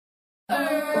Yeah.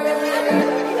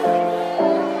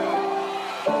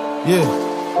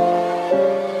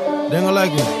 They ain't gonna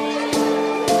like it.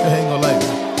 They ain't gonna like it.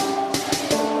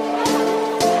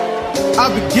 I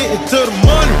be getting to the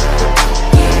money.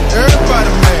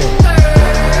 Everybody mad.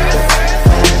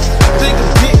 Think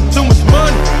I'm getting too much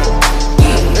money.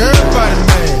 Everybody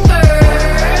mad.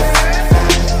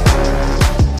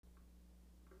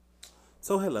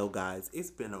 So hello guys,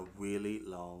 it's been a really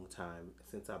long time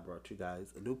since I brought you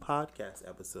guys a new podcast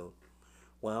episode.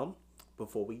 Well,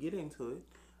 before we get into it,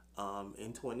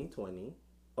 in 2020,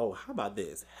 oh, how about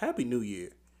this? Happy New Year.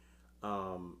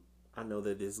 I know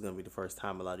that this is going to be the first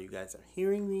time a lot of you guys are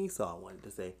hearing me, so I wanted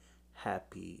to say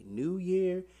Happy New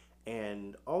Year.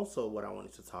 And also what I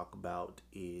wanted to talk about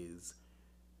is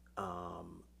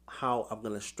how I'm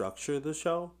going to structure the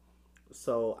show.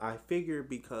 So I figured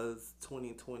because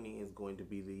 2020 is going to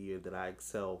be the year that I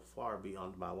excel far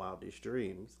beyond my wildest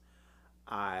dreams,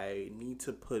 I need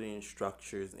to put in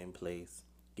structures in place.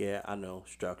 Yeah, I know,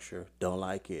 structure, don't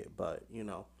like it, but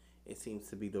it seems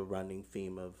to be the running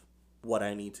theme of what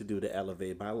I need to do to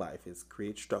elevate my life is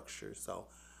create structure. So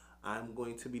I'm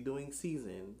going to be doing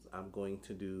seasons. I'm going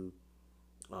to do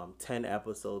 10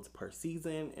 episodes per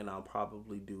season, and I'll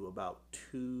probably do about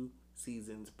 2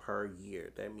 seasons per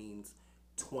year. That means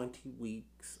 20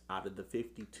 weeks out of the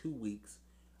 52 weeks,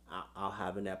 I'll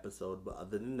have an episode. But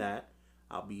other than that,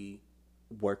 I'll be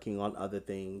working on other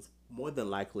things. More than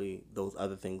likely, those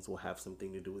other things will have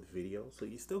something to do with video. So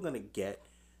you're still going to get,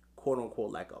 quote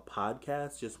unquote, like a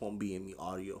podcast, just won't be in the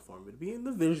audio form. It'll be in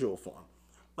the visual form.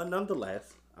 But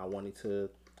nonetheless, I wanted to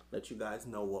let you guys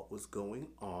know what was going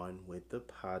on with the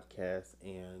podcast.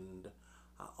 And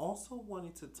I also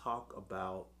wanted to talk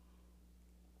about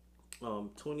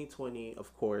 2020,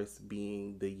 of course,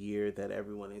 being the year that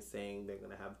everyone is saying they're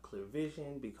going to have clear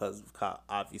vision, because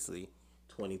obviously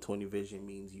 2020 vision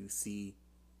means you see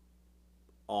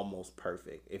almost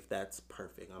perfect. If that's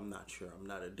perfect, I'm not sure. I'm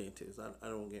not a dentist. I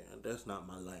don't get, that's not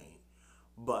my lane.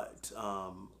 But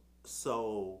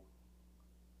so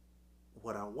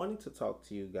what I wanted to talk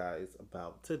to you guys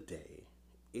about today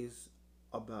is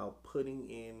about putting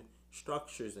in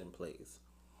structures in place.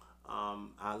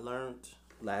 I learned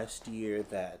last year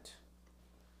that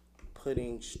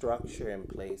putting structure in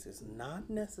place is not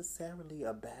necessarily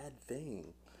a bad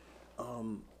thing.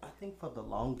 I think for the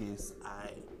longest,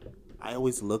 I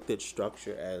always looked at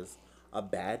structure as a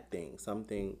bad thing,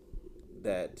 something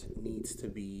that needs to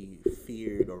be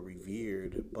feared or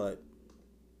revered, but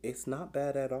it's not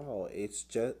bad at all.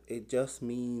 It just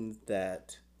means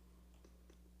that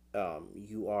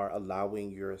you are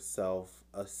allowing yourself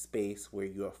a space where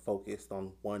you are focused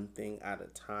on one thing at a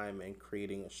time, and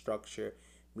creating a structure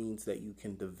means that you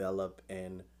can develop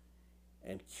and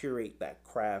curate that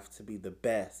craft to be the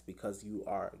best, because you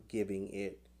are giving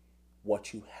it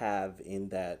what you have in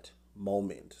that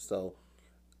moment. So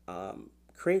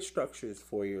create structures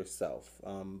for yourself,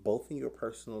 both in your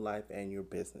personal life and your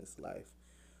business life.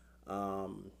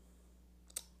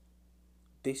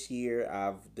 This year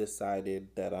I've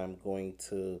decided that I'm going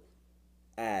to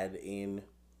add in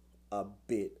a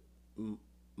bit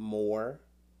more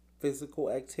physical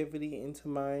activity into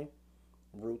my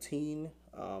routine.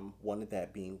 One of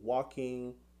that being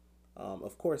walking.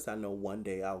 Of course, I know one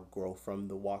day I'll grow from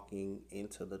the walking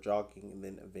into the jogging and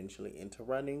then eventually into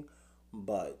running,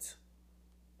 but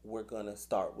we're gonna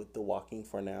start with the walking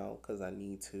for now because I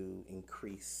need to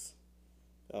increase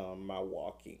my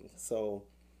walking. So,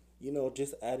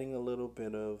 just adding a little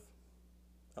bit of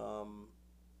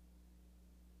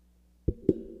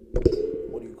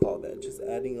what do you call that? Just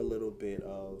adding a little bit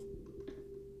of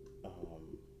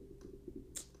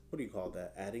what do you call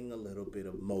that? Adding a little bit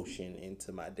of motion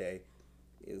into my day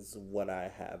is what I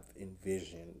have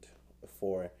envisioned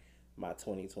for my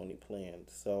 2020 plan.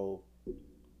 So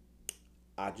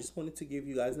I just wanted to give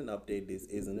you guys an update. This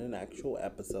isn't an actual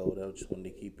episode. I just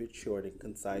wanted to keep it short and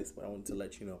concise, but I wanted to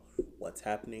let you know what's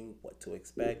happening, what to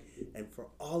expect. And for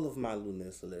all of my new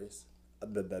listeners,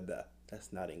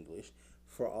 that's not English.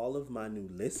 For all of my new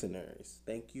listeners,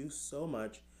 thank you so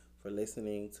much for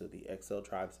listening to the Excel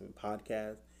Tribesman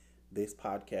podcast. This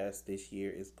podcast this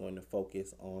year is going to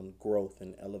focus on growth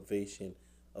and elevation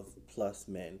of plus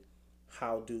men.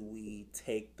 How do we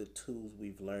take the tools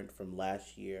we've learned from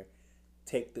last year,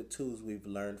 take the tools we've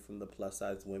learned from the plus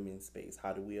size women's space?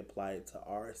 How do we apply it to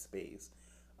our space?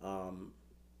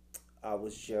 I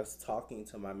was just talking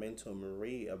to my mentor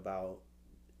Marie about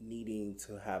needing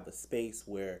to have a space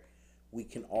where we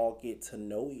can all get to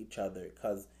know each other,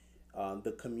 because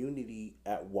the community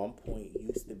at one point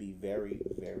used to be very,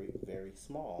 very, very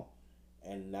small.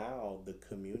 And now the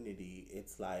community,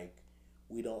 it's like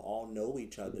we don't all know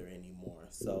each other anymore.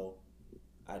 So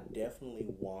I definitely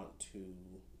want to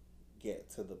get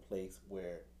to the place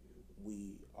where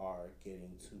we are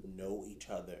getting to know each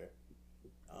other.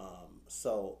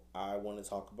 So I want to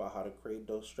talk about how to create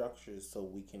those structures so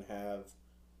we can have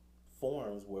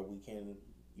forums where we can,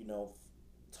 you know,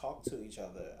 talk to each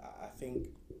other. I think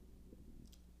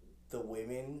the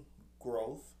women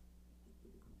growth,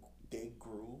 they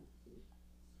grew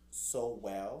so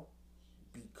well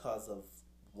because of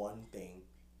one thing.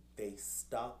 They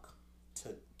stuck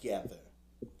together.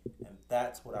 And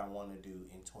that's what I want to do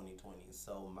in 2020.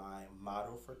 So my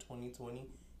motto for 2020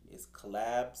 is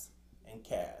collabs and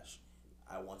cash.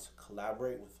 I want to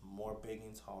collaborate with more big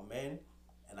and tall men,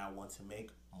 and I want to make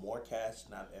more cash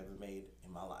than I've ever made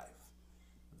in my life.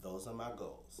 Those are my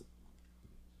goals.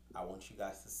 I want you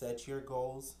guys to set your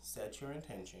goals, set your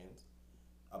intentions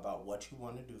about what you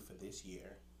want to do for this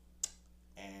year.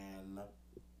 And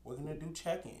we're going to do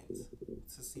check ins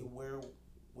to see where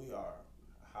we are.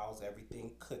 How's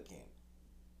everything cooking?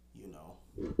 You know,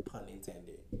 pun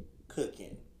intended,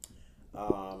 cooking.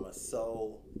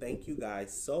 So thank you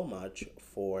guys so much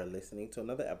for listening to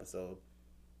another episode.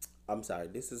 I'm sorry,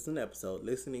 this is an episode.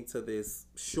 Listening to this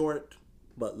short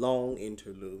but long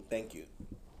interlude. Thank you.